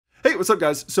what's up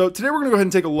guys? So today we're gonna go ahead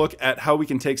and take a look at how we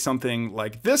can take something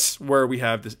like this, where we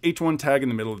have this H1 tag in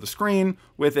the middle of the screen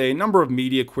with a number of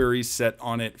media queries set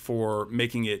on it for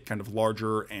making it kind of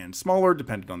larger and smaller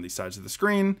depending on the size of the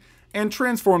screen, and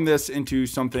transform this into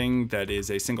something that is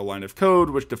a single line of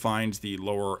code which defines the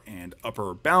lower and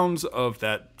upper bounds of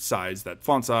that size, that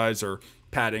font size or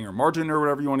padding or margin or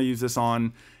whatever you want to use this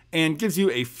on, and gives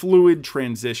you a fluid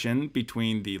transition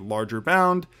between the larger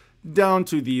bound down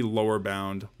to the lower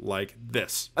bound like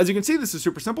this. As you can see, this is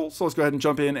super simple, so let's go ahead and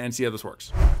jump in and see how this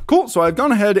works. Cool, so I've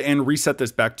gone ahead and reset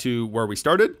this back to where we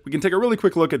started. We can take a really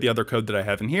quick look at the other code that I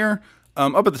have in here.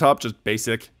 Up at the top, just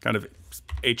basic kind of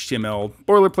HTML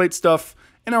boilerplate stuff.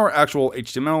 In our actual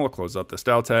HTML, I'll close up the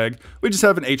style tag. We just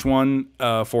have an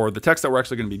H1 for the text that we're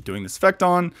actually going to be doing this effect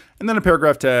on, and then a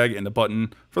paragraph tag and a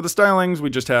button. For the stylings, we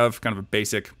just have kind of a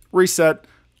basic reset.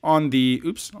 On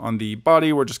the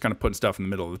body, we're just kind of putting stuff in the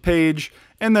middle of the page,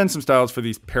 and then some styles for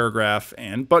these paragraph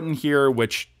and button here,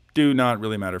 which do not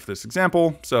really matter for this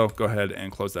example, so go ahead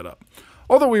and close that up.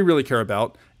 All that we really care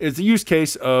about is the use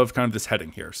case of kind of this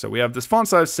heading here. So we have this font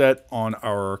size set on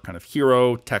our kind of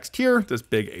hero text here, this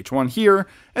big H1 here,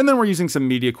 and then we're using some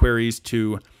media queries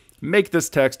to make this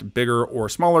text bigger or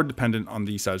smaller dependent on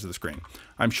the size of the screen.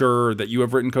 I'm sure that you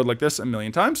have written code like this a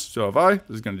million times, so have I.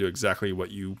 This is going to do exactly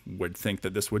what you would think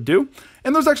that this would do.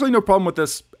 And there's actually no problem with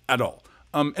this at all.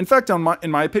 In fact, in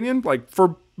my opinion, like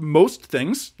for most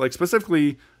things, like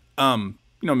specifically,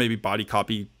 maybe body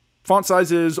copy font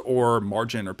sizes or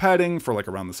margin or padding for like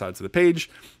around the sides of the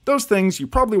page, those things you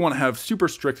probably want to have super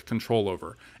strict control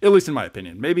over, at least in my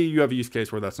opinion. Maybe you have a use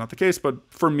case where that's not the case, but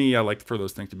for me, I like for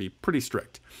those things to be pretty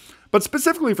strict. But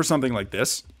specifically for something like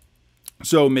this,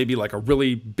 so maybe like a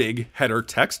really big header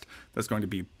text that's going to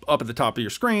be up at the top of your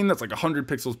screen, that's like 100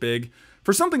 pixels big.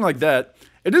 For something like that,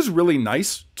 it is really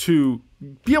nice to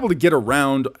be able to get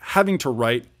around having to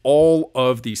write all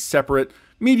of these separate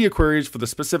media queries for the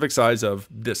specific size of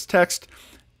this text,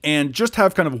 and just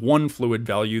have kind of one fluid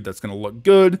value that's going to look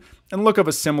good and look of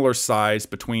a similar size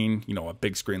between, a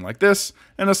big screen like this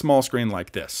and a small screen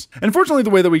like this. And fortunately,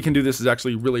 the way that we can do this is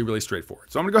actually really, really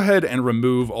straightforward. So I'm going to go ahead and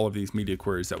remove all of these media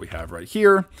queries that we have right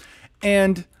here.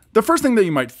 And the first thing that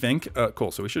you might think,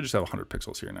 cool, so we should just have 100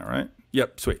 pixels here now, right?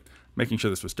 Yep, sweet. Making sure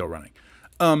this was still running.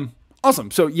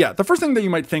 Awesome. So yeah, the first thing that you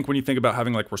might think when you think about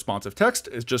having like responsive text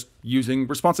is just using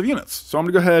responsive units. So I'm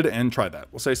gonna go ahead and try that.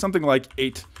 We'll say something like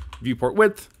 8 viewport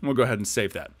width, and we'll go ahead and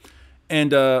save that.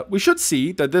 And we should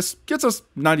see that this gets us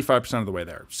 95% of the way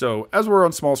there. So as we're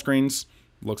on small screens,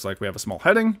 looks like we have a small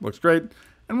heading, looks great.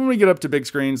 And when we get up to big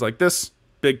screens like this,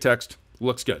 big text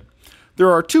looks good. There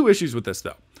are 2 issues with this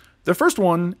though. The first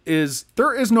one is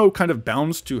there is no kind of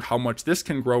bounds to how much this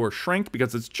can grow or shrink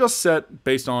because it's just set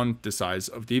based on the size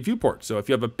of the viewport. So if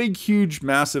you have a big, huge,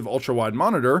 massive, ultra-wide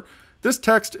monitor, this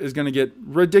text is going to get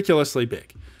ridiculously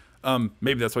big.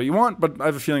 Maybe that's what you want, but I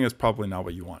have a feeling it's probably not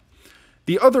what you want.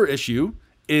 The other issue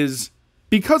is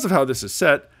because of how this is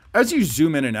set, as you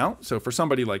zoom in and out, so for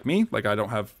somebody like me, like I don't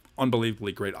have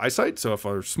unbelievably great eyesight, so if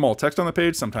there's small text on the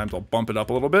page, sometimes I'll bump it up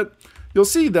a little bit. You'll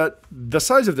see that the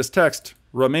size of this text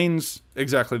remains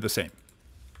exactly the same,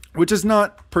 which is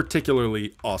not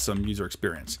particularly awesome user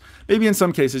experience. Maybe in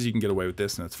some cases you can get away with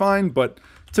this and it's fine, but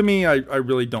to me, I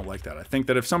really don't like that. I think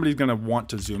that if somebody's gonna want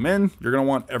to zoom in, you're gonna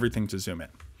want everything to zoom in.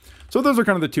 So those are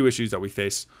kind of the 2 issues that we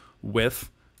face with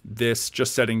this,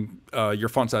 just setting your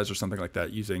font size or something like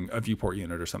that using a viewport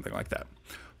unit or something like that.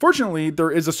 Fortunately,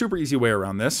 there is a super easy way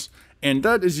around this, and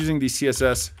that is using the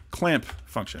CSS Clamp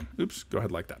function. Oops, go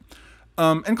ahead like that.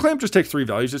 And Clamp just takes 3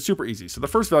 values. It's super easy. So the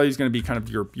first value is going to be kind of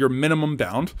your minimum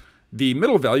bound. The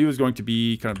middle value is going to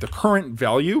be kind of the current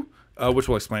value, which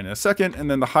we'll explain in a second.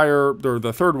 And then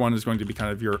the third one is going to be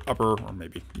kind of your upper, or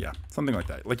maybe, yeah, something like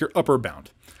that, like your upper bound.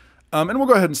 And we'll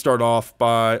go ahead and start off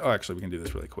by, actually we can do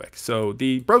this really quick. So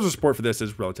the browser support for this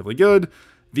is relatively good.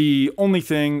 The only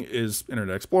thing is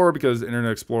Internet Explorer, because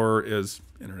Internet Explorer is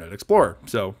Internet Explorer.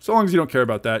 So long as you don't care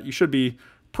about that, you should be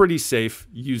pretty safe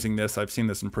using this. I've seen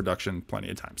this in production plenty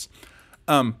of times.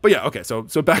 But yeah, okay, so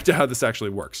back to how this actually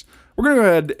works. We're gonna go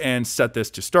ahead and set this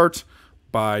to start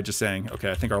by just saying,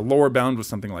 okay, I think our lower bound was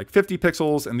something like 50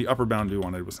 pixels and the upper bound we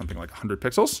wanted was something like 100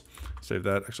 pixels. Save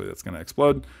that, actually that's gonna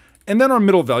explode. And then our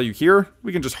middle value here,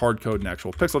 we can just hard code an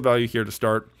actual pixel value here to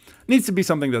start. It needs to be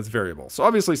something that's variable. So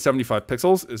obviously 75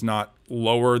 pixels is not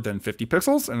lower than 50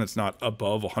 pixels and it's not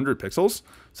above 100 pixels.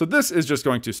 So this is just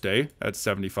going to stay at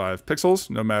 75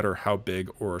 pixels, no matter how big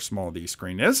or small the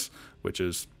screen is, which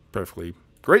is perfectly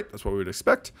great. That's what we would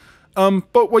expect.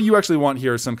 But what you actually want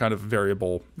here is some kind of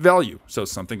variable value. So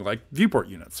something like viewport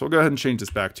units. So we'll go ahead and change this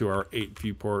back to our 8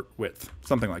 viewport width,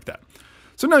 something like that.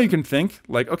 So now you can think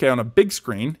like, okay, on a big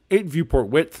screen, 8 viewport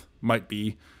width might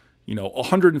be,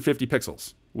 150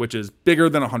 pixels, which is bigger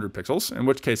than 100 pixels, in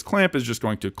which case clamp is just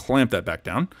going to clamp that back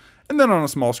down. And then on a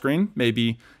small screen,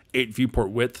 maybe 8 viewport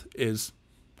width is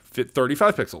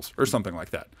 35 pixels or something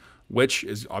like that, which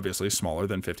is obviously smaller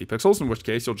than 50 pixels, in which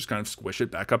case you'll just kind of squish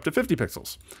it back up to 50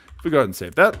 pixels. If we go ahead and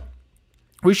save that,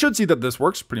 we should see that this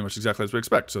works pretty much exactly as we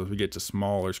expect. So if we get to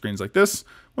smaller screens like this,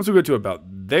 once we go to about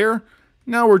there,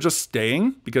 now we're just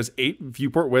staying because 8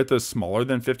 viewport width is smaller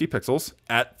than 50 pixels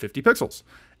at 50 pixels.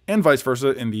 And vice versa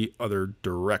in the other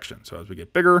direction. So as we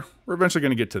get bigger, we're eventually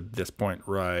going to get to this point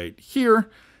right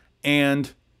here.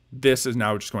 And this is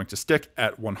now just going to stick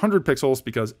at 100 pixels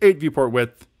because 8 viewport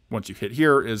width, once you hit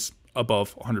here, is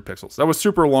above 100 pixels. That was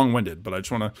super long-winded, but I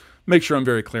just want to make sure I'm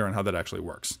very clear on how that actually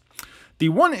works. The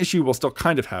one issue we'll still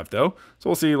kind of have though, so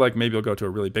we'll see like maybe I'll go to a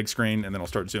really big screen and then I'll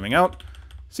start zooming out.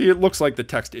 See, it looks like the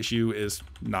text issue is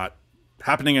not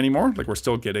happening anymore. Like we're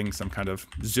still getting some kind of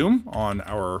zoom on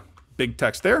our big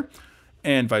text there,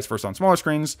 and vice versa on smaller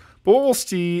screens. But what we'll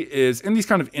see is in these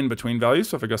kind of in-between values,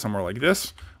 so if I go somewhere like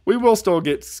this, we will still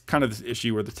get kind of this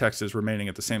issue where the text is remaining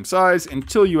at the same size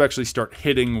until you actually start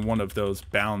hitting one of those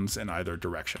bounds in either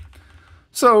direction.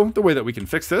 So the way that we can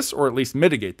fix this, or at least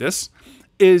mitigate this,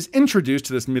 is introduce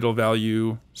to this middle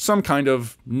value some kind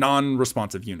of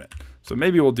non-responsive unit. So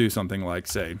maybe we'll do something like,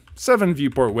 say, 7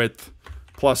 viewport width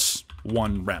plus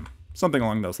 1 rem, something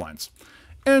along those lines.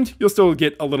 And you'll still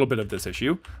get a little bit of this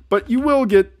issue, but you will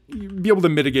be able to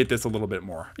mitigate this a little bit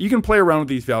more. You can play around with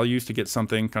these values to get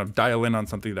something, kind of dial in on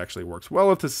something that actually works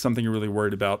well if this is something you're really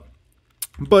worried about.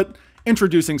 But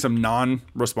introducing some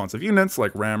non-responsive units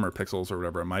like rem or pixels or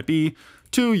whatever it might be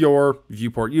to your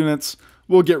viewport units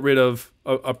will get rid of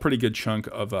a pretty good chunk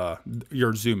of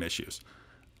your zoom issues.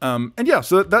 And yeah,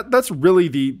 so that's really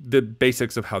the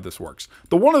basics of how this works.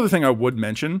 The one other thing I would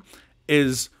mention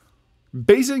is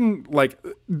basing like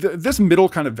this middle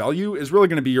kind of value is really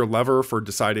going to be your lever for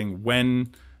deciding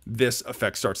when this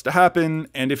effect starts to happen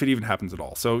and if it even happens at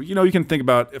all. So, you can think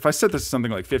about if I set this to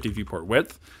something like 50 viewport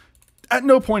width, at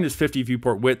no point is 50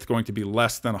 viewport width going to be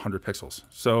less than 100 pixels.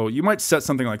 So you might set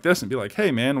something like this and be like,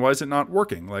 hey man, why is it not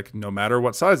working? Like no matter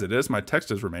what size it is, my text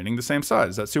is remaining the same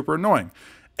size. That's super annoying.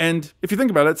 And if you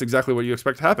think about it, it's exactly what you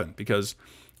expect to happen, because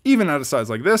even at a size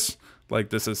like this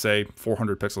is say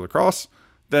 400 pixels across,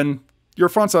 then your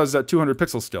font size is at 200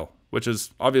 pixels still, which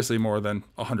is obviously more than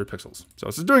 100 pixels. So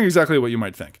it's doing exactly what you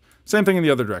might think. Same thing in the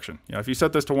other direction. If you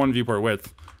set this to 1 viewport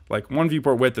width, like 1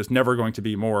 viewport width is never going to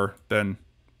be more than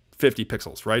 50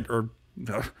 pixels, right? Or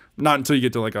not until you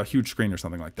get to like a huge screen or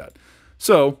something like that.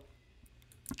 So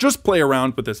just play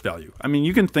around with this value. I mean,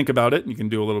 you can think about it. You can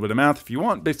do a little bit of math if you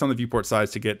want based on the viewport size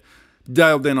to get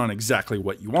dialed in on exactly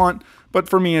what you want. But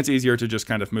for me, it's easier to just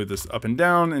kind of move this up and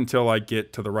down until I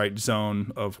get to the right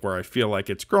zone of where I feel like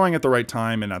it's growing at the right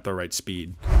time and at the right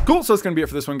speed. Cool, so that's gonna be it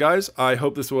for this one, guys. I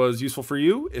hope this was useful for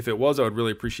you. If it was, I would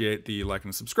really appreciate the like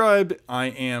and subscribe. I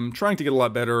am trying to get a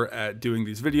lot better at doing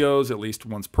these videos at least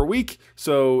once per week.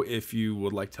 So if you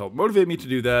would like to help motivate me to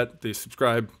do that, the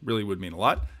subscribe really would mean a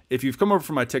lot. If you've come over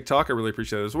from my TikTok, I really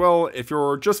appreciate it as well. If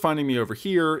you're just finding me over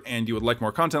here and you would like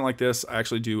more content like this, I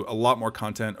actually do a lot more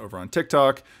content over on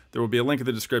TikTok. There will be a link in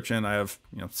the description. I have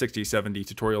 60, 70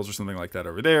 tutorials or something like that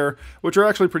over there, which are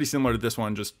actually pretty similar to this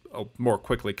one, just more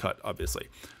quickly cut, obviously.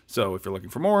 So if you're looking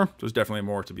for more, there's definitely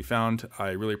more to be found.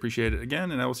 I really appreciate it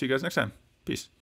again, and I will see you guys next time. Peace.